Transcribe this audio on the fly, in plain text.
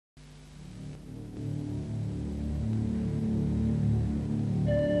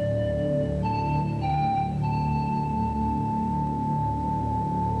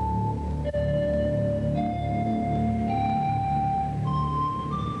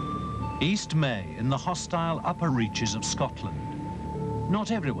East May in the hostile upper reaches of Scotland. Not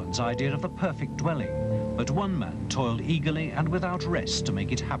everyone's idea of the perfect dwelling, but one man toiled eagerly and without rest to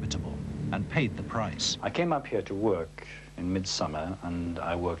make it habitable, and paid the price. I came up here to work in midsummer, and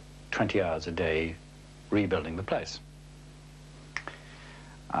I worked 20 hours a day rebuilding the place.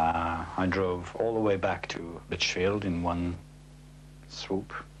 I drove all the way back to Lichfield in one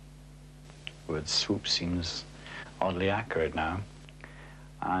swoop. The word swoop seems oddly accurate now.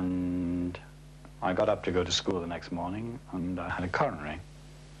 And I got up to go to school the next morning, and I had a coronary.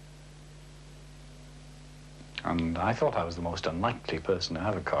 And I thought I was the most unlikely person to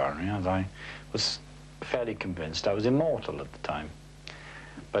have a coronary, as I was fairly convinced I was immortal at the time.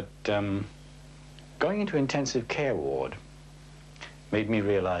 But going into intensive care ward made me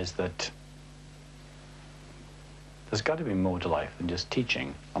realize that there's got to be more to life than just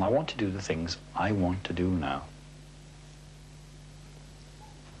teaching, and I want to do the things I want to do now.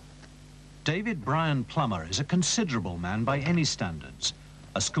 David Brian Plummer is a considerable man by any standards.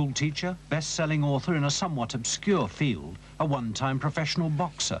 A school teacher, best-selling author in a somewhat obscure field, a one-time professional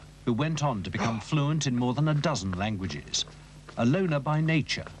boxer who went on to become fluent in more than a dozen languages. A loner by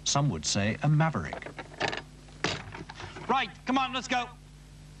nature, some would say a maverick. Right, come on, let's go.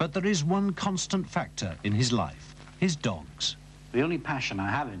 But there is one constant factor in his life, his dogs. The only passion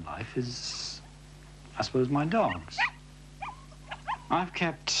I have in life is, I suppose, my dogs. I've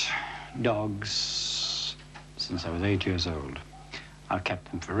kept dogs since I was 8 years old. I've kept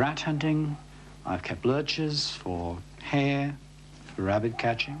them for rat hunting, I've kept lurchers for hare, for rabbit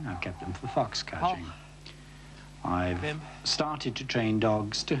catching, I've kept them for fox catching. I've started to train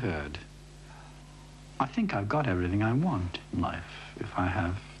dogs to herd. I think I've got everything I want in life if I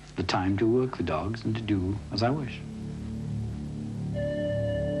have the time to work the dogs and to do as I wish.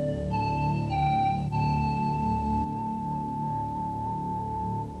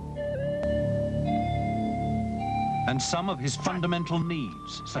 And some of his fundamental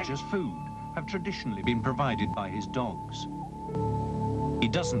needs, such as food, have traditionally been provided by his dogs. He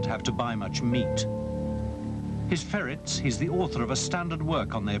doesn't have to buy much meat. His ferrets, he's the author of a standard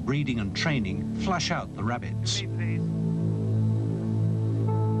work on their breeding and training, flush out the rabbits.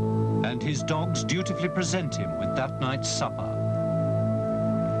 And his dogs dutifully present him with that night's supper.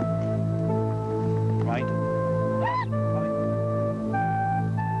 Right?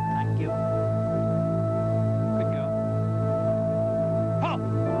 Thank you. Good girl. Paul,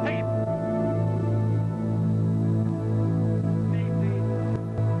 take it.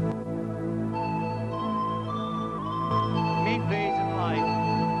 Me, please, and light.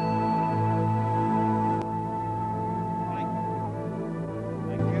 Right.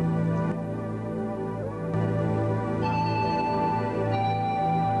 Thank you.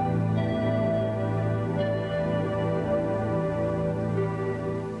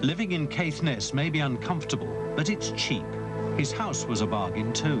 Living in Caithness may be uncomfortable, but it's cheap. His house was a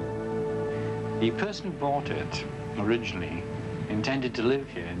bargain too. The person who bought it originally intended to live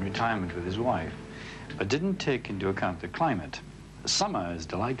here in retirement with his wife, but didn't take into account the climate. Summer is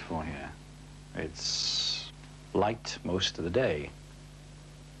delightful here. It's light most of the day.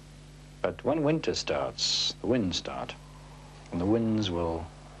 But when winter starts, the winds start, and the winds will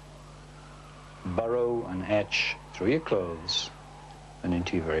burrow and etch through your clothes and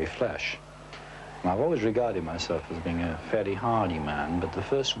into your very flesh. And I've always regarded myself as being a fairly hardy man, but the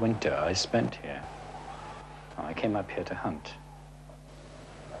first winter I spent here, I came up here to hunt.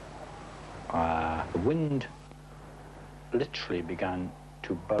 The wind literally began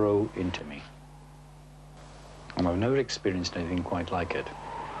to burrow into me. And I've never experienced anything quite like it.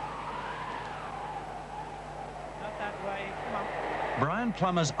 Not that way, come on. Brian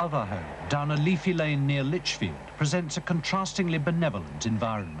Plummer's other home, down a leafy lane near Lichfield, presents a contrastingly benevolent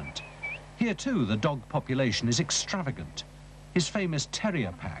environment. Here too, the dog population is extravagant. His famous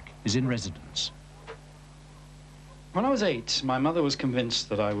terrier pack is in residence. When I was 8, my mother was convinced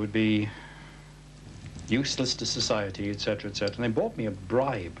that I would be useless to society, etc., etc., and they bought me a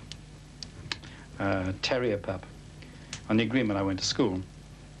bribe, terrier pup, on the agreement I went to school.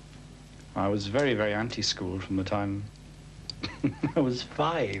 I was very, very anti-school from the time I was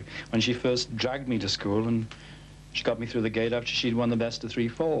 5, when she first dragged me to school, and she got me through the gate after she'd won the best of 3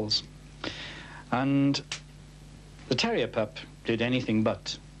 falls. And the terrier pup did anything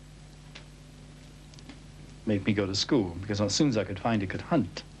but make me go to school, because as soon as I could find it could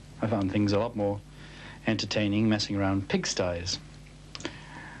hunt, I found things a lot more entertaining messing around pigsties.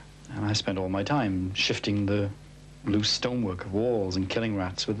 And I spent all my time shifting the loose stonework of walls and killing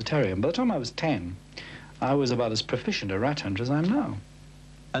rats with the terrier. And by the time I was 10, I was about as proficient a rat hunter as I am now.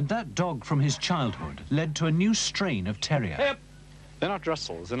 And that dog from his childhood led to a new strain of terrier. Yep. They're not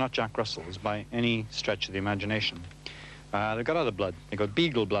Russells, they're not Jack Russells by any stretch of the imagination. They've got other blood. They've got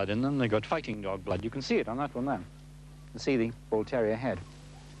beagle blood in them, they've got fighting dog blood. You can see it on that one there. You can see the bull terrier head.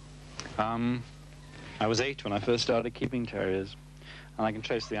 I was 8 when I first started keeping terriers, and I can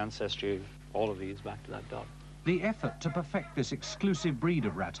trace the ancestry of all of these back to that dog. The effort to perfect this exclusive breed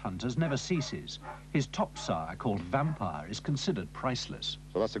of rat hunters never ceases. His top sire, called Vampire, is considered priceless.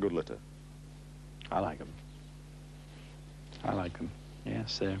 So that's a good litter. I like them. I like them.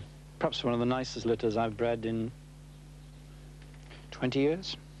 Yes, they're perhaps one of the nicest litters I've bred in 20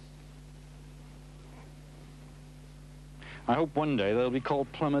 years. I hope one day they'll be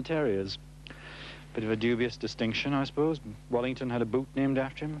called Plummer Terriers. Bit of a dubious distinction, I suppose. Wellington had a boot named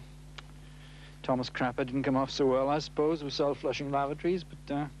after him. Thomas Crapper didn't come off so well, I suppose, with self-flushing lavatories,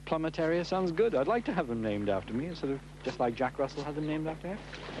 but Plummer Terrier sounds good. I'd like to have them named after me, sort of just like Jack Russell had them named after him.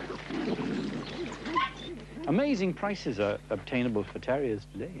 Amazing prices are obtainable for terriers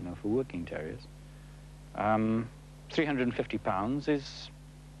today, you know, for working terriers. £350 is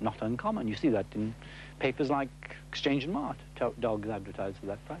not uncommon. You see that in papers like Exchange and Mart. Dogs advertised for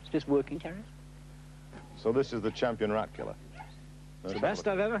that price, just working terriers. So this is the champion rat killer. It's the best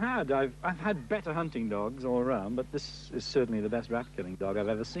I've ever had. I've had better hunting dogs all around, but this is certainly the best rat-killing dog I've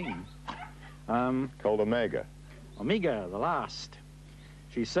ever seen. Called Omega. Omega, the last.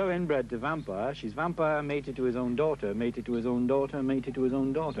 She's so inbred to Vampire, she's Vampire mated to his own daughter, mated to his own daughter, mated to his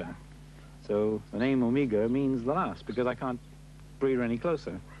own daughter. So the name Omega means the last, because I can't breed her any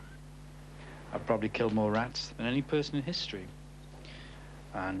closer. I've probably killed more rats than any person in history.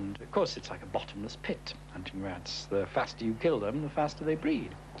 And, of course, it's like a bottomless pit, hunting rats. The faster you kill them, the faster they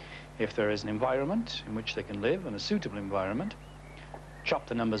breed. If there is an environment in which they can live, and a suitable environment, chop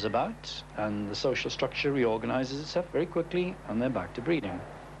the numbers about, and the social structure reorganizes itself very quickly, and they're back to breeding.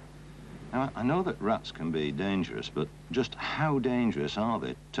 Now, I know that rats can be dangerous, but just how dangerous are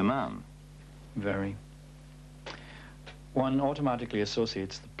they to man? Very. One automatically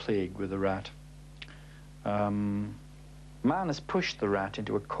associates the plague with the rat. Man has pushed the rat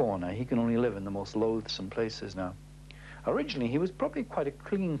into a corner. He can only live in the most loathsome places now. Originally, he was probably quite a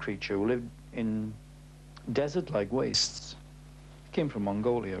clean creature who lived in desert-like wastes. He came from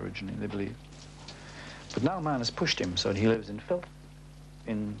Mongolia originally, they believe. But now man has pushed him so that he lives in filth,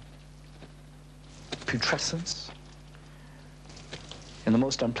 in putrescence, in the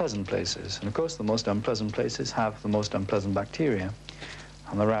most unpleasant places. And of course, the most unpleasant places have the most unpleasant bacteria.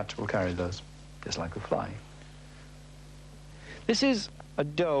 And the rat will carry those, just like a fly. This is a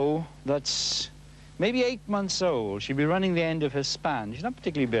doe that's maybe 8 months old. She'll be running the end of her span. She's not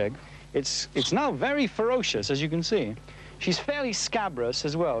particularly big. It's now very ferocious, as you can see. She's fairly scabrous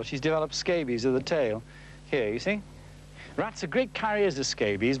as well. She's developed scabies of the tail. Here, you see? Rats are great carriers of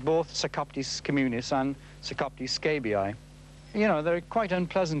scabies, both Sarcoptes communis and Sarcoptes scabii. You know, they're quite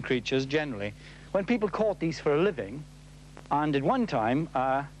unpleasant creatures generally. When people caught these for a living, and at one time,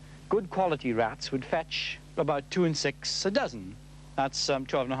 good quality rats would fetch about 2 and 6 a dozen. That's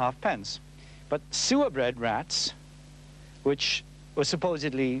 12.5 pence. But sewer-bred rats, which were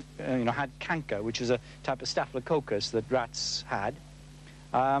supposedly, you know, had canker, which is a type of staphylococcus that rats had,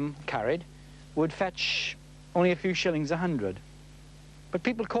 carried, would fetch only a few shillings a hundred. But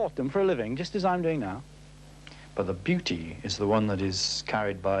people caught them for a living, just as I'm doing now. But the beauty is the one that is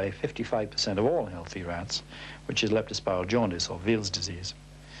carried by 55% of all healthy rats, which is leptospiral jaundice or Veil's disease.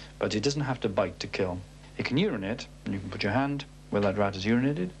 But it doesn't have to bite to kill. You can urinate, and you can put your hand where that rat has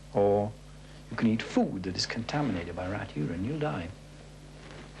urinated, or you can eat food that is contaminated by rat urine. You'll die.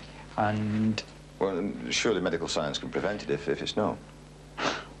 And... Well, surely medical science can prevent it if it's no.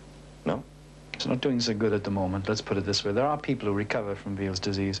 No? It's not doing so good at the moment, let's put it this way. There are people who recover from Veil's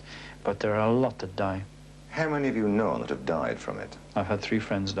disease, but there are a lot that die. How many have you known that have died from it? I've had 3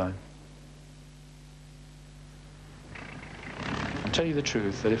 friends die. I'll tell you the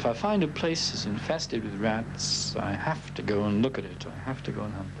truth, that if I find a place is infested with rats, I have to go and look at it. I have to go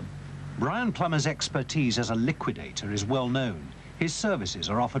and hunt them. Brian Plummer's expertise as a liquidator is well known. His services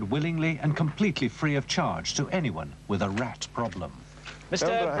are offered willingly and completely free of charge to anyone with a rat problem.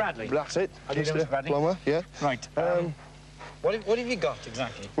 Mr. Bradley. That's it. How do you do, Mr. Bradley? Plummer, yeah. Right. What have you got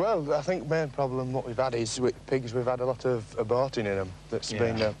exactly? Well, I think the main problem what we've had is with pigs, we've had a lot of aborting in them. That's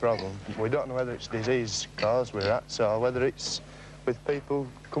been a problem. We don't know whether it's disease caused with rats or whether it's with people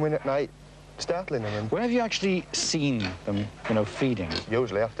coming at night startling them. Where have you actually seen them, you know, feeding?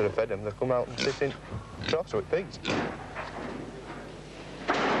 Usually after I've fed them, they come out and sit in troughs with pigs.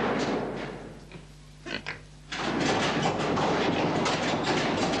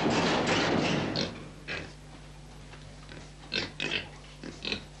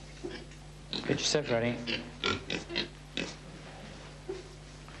 Get yourself ready.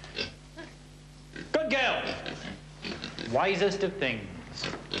 wisest of things.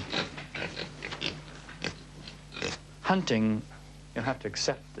 Hunting, you'll have to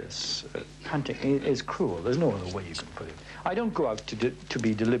accept this. Hunting is cruel. There's no other way you can put it. I don't go out to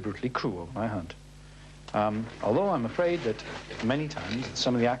be deliberately cruel. I hunt. Although I'm afraid that many times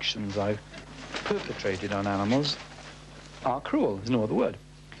some of the actions I've perpetrated on animals are cruel. There's no other word.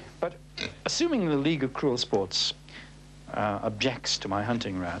 But assuming the League of Cruel Sports objects to my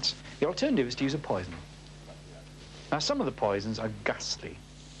hunting rats, the alternative is to use a poison. Now, some of the poisons are ghastly.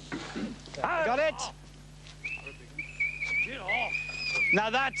 Got it? Now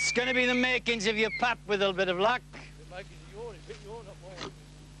that's going to be the makings of your pup with a little bit of luck.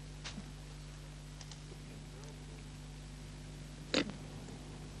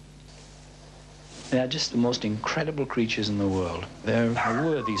 They're just the most incredible creatures in the world. They're a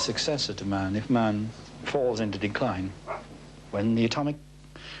worthy successor to man if man falls into decline. When the atomic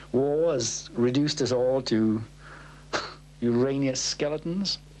war has reduced us all to Uranus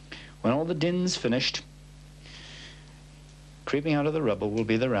skeletons, when all the din's finished, creeping out of the rubble will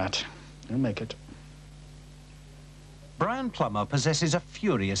be the rat. He'll make it. Brian Plummer possesses a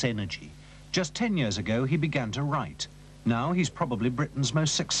furious energy. Just 10 years ago, he began to write. Now he's probably Britain's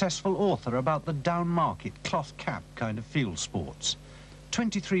most successful author about the down-market, cloth-cap kind of field sports.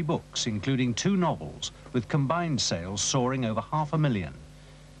 23 books, including 2 novels, with combined sales soaring over 500,000.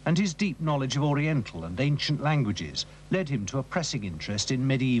 And his deep knowledge of Oriental and ancient languages led him to a pressing interest in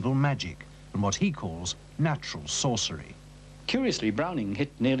medieval magic and what he calls natural sorcery. Curiously, Browning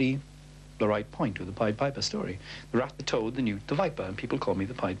hit nearly the right point with the Pied Piper story. The rat, the toad, the newt, the viper, and people call me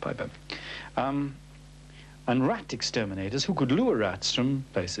the Pied Piper. And rat exterminators who could lure rats from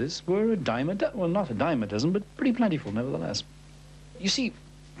places were a dime a dozen, well, not a dime a dozen, but pretty plentiful nevertheless. You see,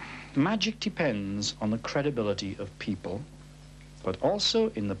 magic depends on the credibility of people, but also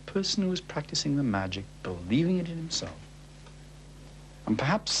in the person who is practicing the magic believing it in himself. And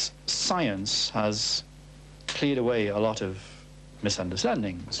perhaps science has cleared away a lot of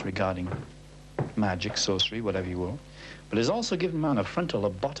misunderstandings regarding magic, sorcery, whatever you will, but has also given man a frontal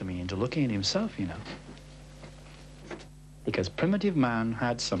lobotomy into looking at himself, you know. Because primitive man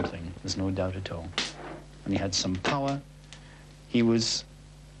had something, there's no doubt at all. And he had some power. He was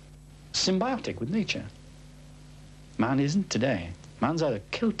symbiotic with nature. Man isn't today. Man's out of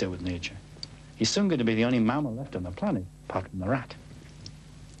kilter with nature. He's soon going to be the only mammal left on the planet, apart from the rat.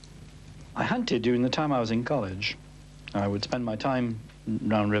 I hunted during the time I was in college. I would spend my time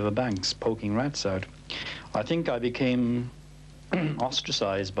around river banks poking rats out. I think I became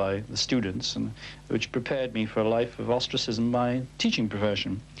ostracized by the students, which prepared me for a life of ostracism by teaching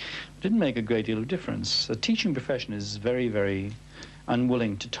profession. It didn't make a great deal of difference. The teaching profession is very, very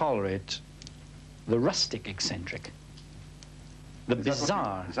unwilling to tolerate the rustic eccentric, the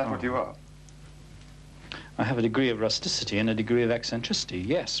bizarre. Is that what you are? I have a degree of rusticity and a degree of eccentricity.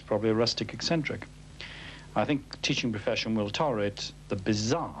 Yes, probably a rustic eccentric. I think the teaching profession will tolerate the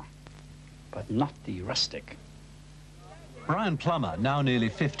bizarre, but not the rustic. Brian Plummer, now nearly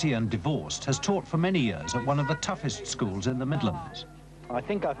 50 and divorced, has taught for many years at one of the toughest schools in the Midlands. I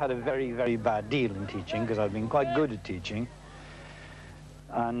think I've had a very, very bad deal in teaching because I've been quite good at teaching.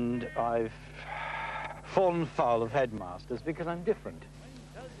 And I've fallen foul of headmasters because I'm different.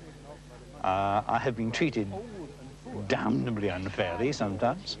 I have been treated damnably unfairly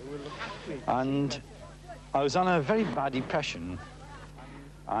sometimes. And I was on a very bad depression.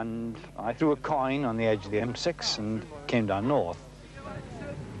 And I threw a coin on the edge of the M6 and came down north.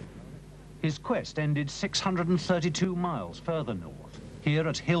 His quest ended 632 miles further north, here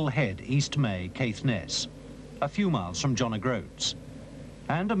at Hill Head, East May, Caithness, a few miles from John O'Groats.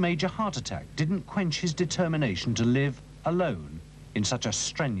 And a major heart attack didn't quench his determination to live alone in such a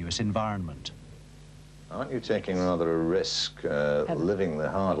strenuous environment. Aren't you taking rather a risk living the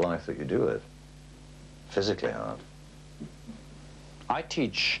hard life that you do live? Physically hard. I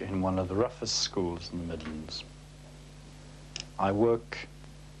teach in one of the roughest schools in the Midlands. I work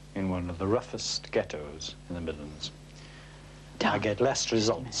in one of the roughest ghettos in the Midlands. I get less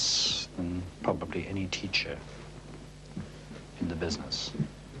results than probably any teacher in the business.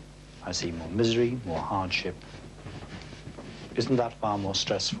 I see more misery, more hardship. Isn't that far more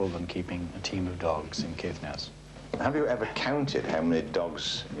stressful than keeping a team of dogs in Caithness? Have you ever counted how many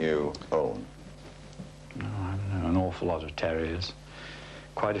dogs you own? No, I don't know, an awful lot of terriers.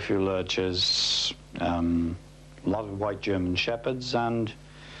 Quite a few lurchers, a lot of white German shepherds, and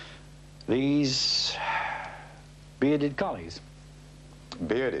these bearded collies.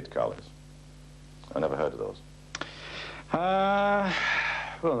 Bearded collies? I never heard of those.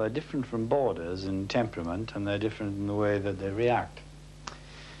 Well, they're different from borders in temperament, and they're different in the way that they react.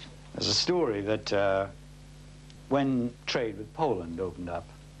 There's a story that when trade with Poland opened up,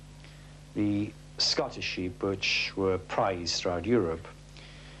 the Scottish sheep, which were prized throughout Europe,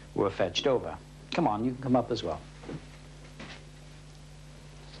 were fetched over. Come on, you can come up as well.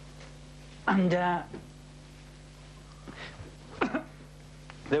 And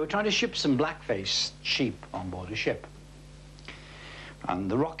they were trying to ship some black-faced sheep on board a ship.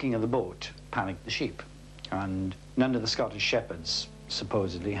 And the rocking of the boat panicked the sheep. And none of the Scottish shepherds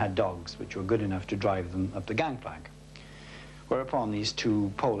supposedly had dogs which were good enough to drive them up the gangplank. Whereupon these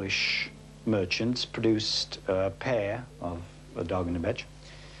two Polish merchants produced a pair of a dog and a bitch,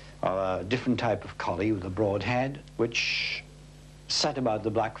 a different type of collie with a broad head, which set about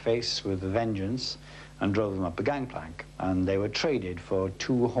the blackface with a vengeance and drove them up the gangplank. And they were traded for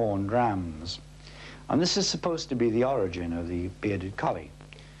 2 horned rams. And this is supposed to be the origin of the bearded collie.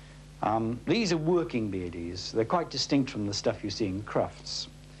 These are working beardies. They're quite distinct from the stuff you see in crufts.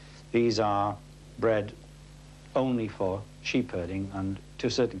 These are bred only for sheep herding and, to a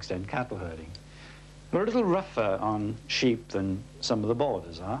certain extent, cattle herding. They're a little rougher on sheep than some of the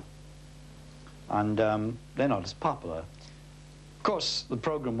borders are, and they're not as popular. Of course, the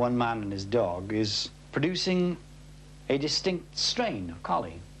program One Man and His Dog is producing a distinct strain of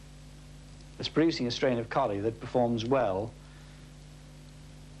collie. It's producing a strain of collie that performs well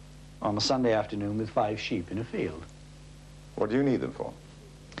on a Sunday afternoon with 5 sheep in a field. What do you need them for?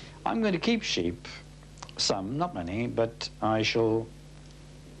 I'm going to keep sheep, some, not many, but I shall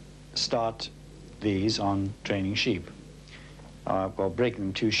start these on training sheep, well, breaking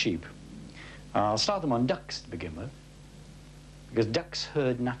them 2 sheep. I'll start them on ducks to begin with, because ducks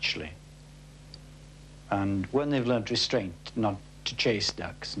herd naturally. And when they've learnt restraint, not to chase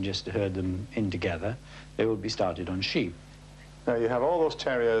ducks and just to herd them in together, they will be started on sheep. Now, you have all those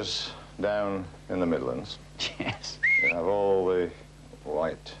terriers down in the Midlands. Yes. You have all the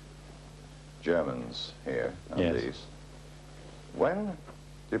white Germans here, and yes. These. When do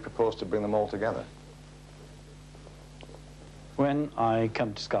you propose to bring them all together? When I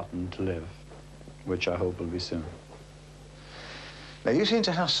come to Scotland to live, which I hope will be soon. Now, you seem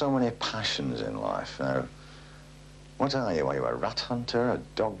to have so many passions in life. Now, what are you? Are you a rat hunter, a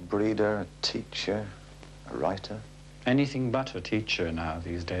dog breeder, a teacher, a writer? Anything but a teacher now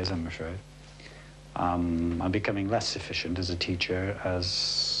these days, I'm afraid. I'm becoming less efficient as a teacher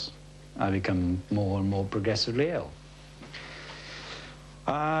as I become more and more progressively ill.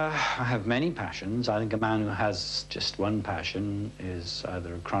 I have many passions. I think a man who has just one passion is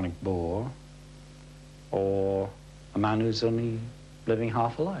either a chronic bore or a man who's only living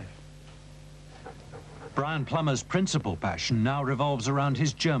half a life. Brian Plummer's principal passion now revolves around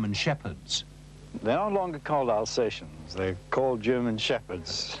his German shepherds. They're no longer called Alsatians. They're called German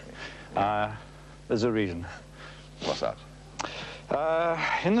shepherds. There's a reason. What's that?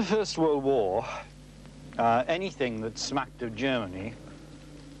 In the First World War, anything that smacked of Germany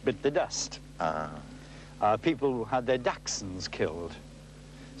bit the dust. People had their dachshunds killed.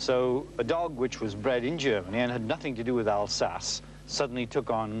 So a dog which was bred in Germany and had nothing to do with Alsace suddenly took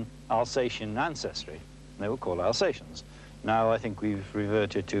on Alsatian ancestry. They were called Alsatians. Now I think we've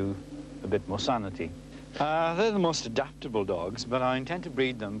reverted to a bit more sanity. They're the most adaptable dogs, but I intend to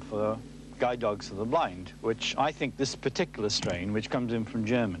breed them for guide dogs for the blind, which I think this particular strain, which comes in from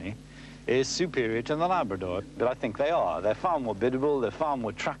Germany, is superior to the Labrador. But I think they are. They're far more biddable, they're far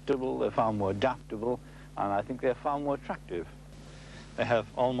more tractable, they're far more adaptable, and I think they're far more attractive. They have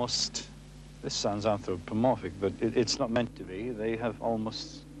almost, this sounds anthropomorphic, but it's not meant to be. They have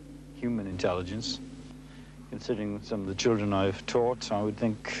almost human intelligence. Considering some of the children I've taught, I would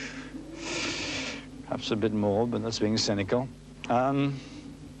think perhaps a bit more, but that's being cynical.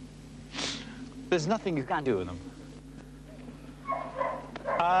 There's nothing you can do with them.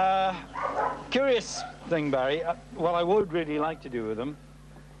 Curious thing, Barry, what I would really like to do with them,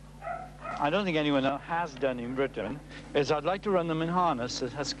 I don't think anyone else has done in Britain, is I'd like to run them in harness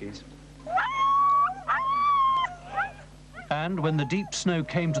as huskies. And when the deep snow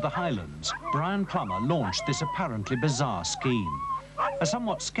came to the Highlands, Brian Plummer launched this apparently bizarre scheme. A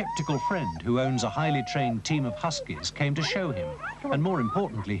somewhat sceptical friend who owns a highly trained team of huskies came to show him, and more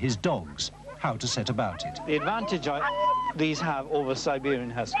importantly his dogs, how to set about it. The advantage these have over Siberian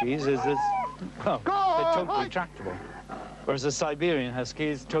huskies is that, well, they're totally tractable. Whereas a Siberian husky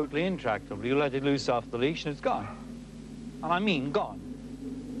is totally intractable. You let it loose off the leash and it's gone. And I mean gone.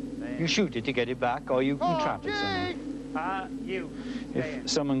 You shoot it to get it back, or you can trap it somewhere. If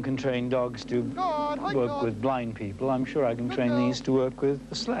someone can train dogs to work with blind people, I'm sure I can train these to work with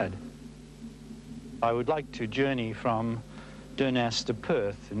a sled. I would like to journey from Durness to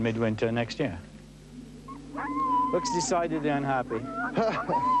Perth in midwinter next year. Looks decidedly unhappy.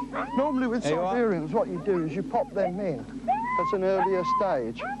 Normally with There you are. Siberians, what you do is you pop them in at an earlier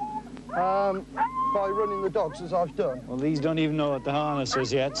stage by running the dogs, as I've done. Well, these don't even know what the harness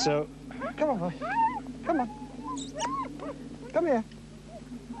is yet, so... Come on, boy. Come on. Come here.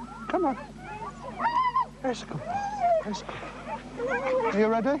 Come on. There's a good boy. There's a good boy. Are you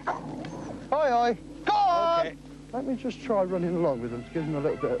ready? Aye. Go on! Okay. Let me just try running along with them to give them a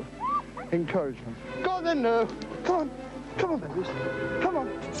little bit of encouragement. Go on then, now. Come on. Come on, babies. Come on.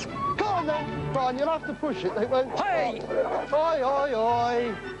 Come on then. Brian, you'll have to push it. They won't. Hey! Oi, oi,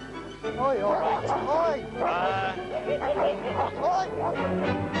 oi. Oi, oi. Oi.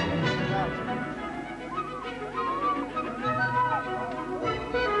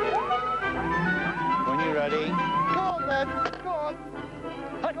 When you're ready. Go on then. Go on.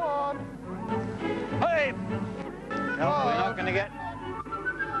 Go on. Hey! No, we're not going to get...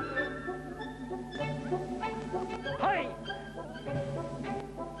 Hey!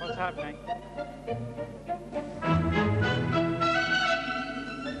 What's happening?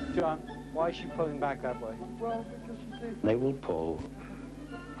 John, why is she pulling back that way? Well, because you see... They will pull,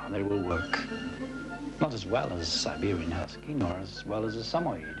 and they will work. Not as well as a Siberian Husky, nor as well as a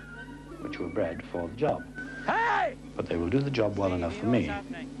Samoyed, which were bred for the job. Hey! But they will do the job well enough for me,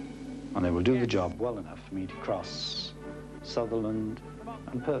 and they will do the job well enough for me to cross Sutherland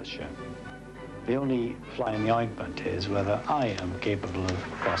and Perthshire. The only fly in the ointment is whether I am capable of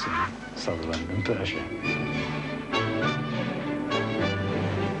crossing Sutherland and Perthshire.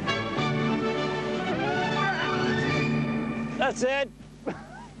 That's it.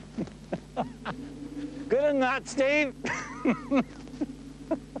 Good in that, Steve.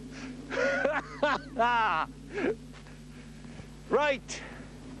 Right.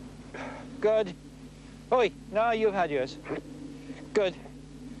 Good. Oi, now you've had yours. Good.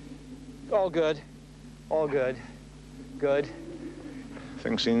 All good. All good. Good.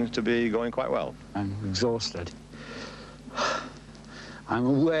 Things seem to be going quite well. I'm exhausted. I'm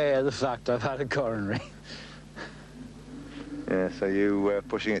aware of the fact I've had a coronary. Yeah, so you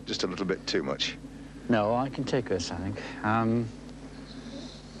pushing it just a little bit too much. No, I can take this, I think.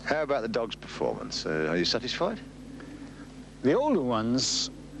 How about the dog's performance? Are you satisfied? The older ones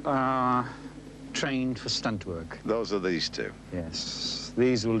are trained for stunt work. Those are these two. Yes.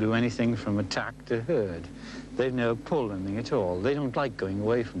 These will do anything from attack to herd. They've never pulled anything at all. They don't like going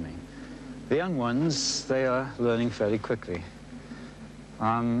away from me. The young ones, they are learning fairly quickly.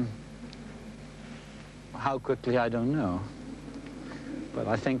 How quickly, I don't know. But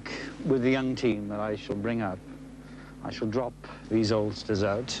I think with the young team that I shall bring up, I shall drop these oldsters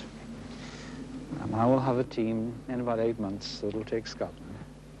out, and I will have a team in about 8 months that will take Scotland.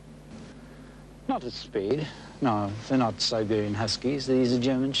 Not at speed. No, they're not Siberian Huskies. These are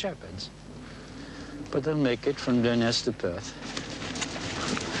German Shepherds. But they'll make it from Durness to Perth,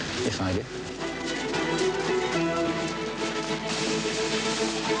 if I do.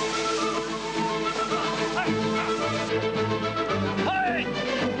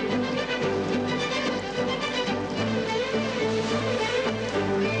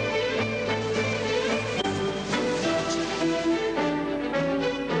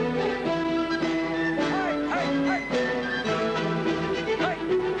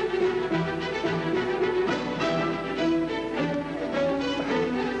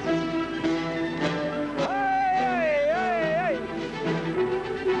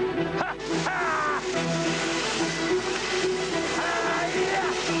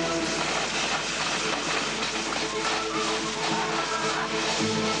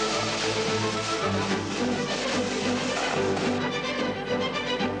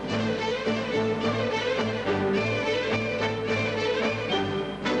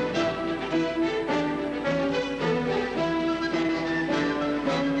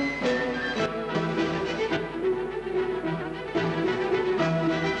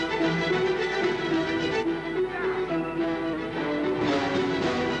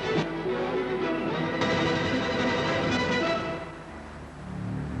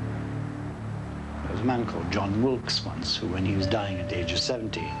 Once, who, when he was dying at the age of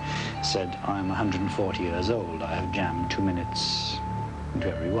 70, said, "I'm 140 years old. I have jammed 2 minutes into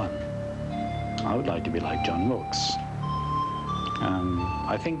every one." I would like to be like John Wilkes.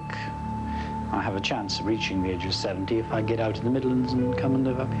 I think I have a chance of reaching the age of 70 if I get out in the Midlands and come and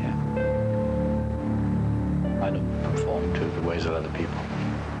live up here. I don't conform to the ways of other people.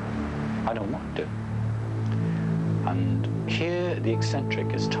 I don't want to. And here the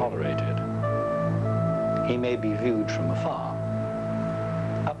eccentric is tolerated. He may be viewed from afar.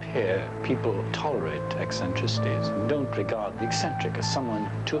 Up here, people tolerate eccentricities and don't regard the eccentric as someone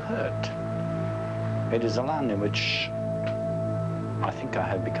to hurt. It is a land in which I think I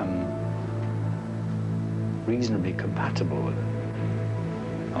have become reasonably compatible with it.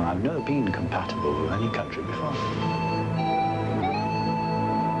 And I've never been compatible with any country before.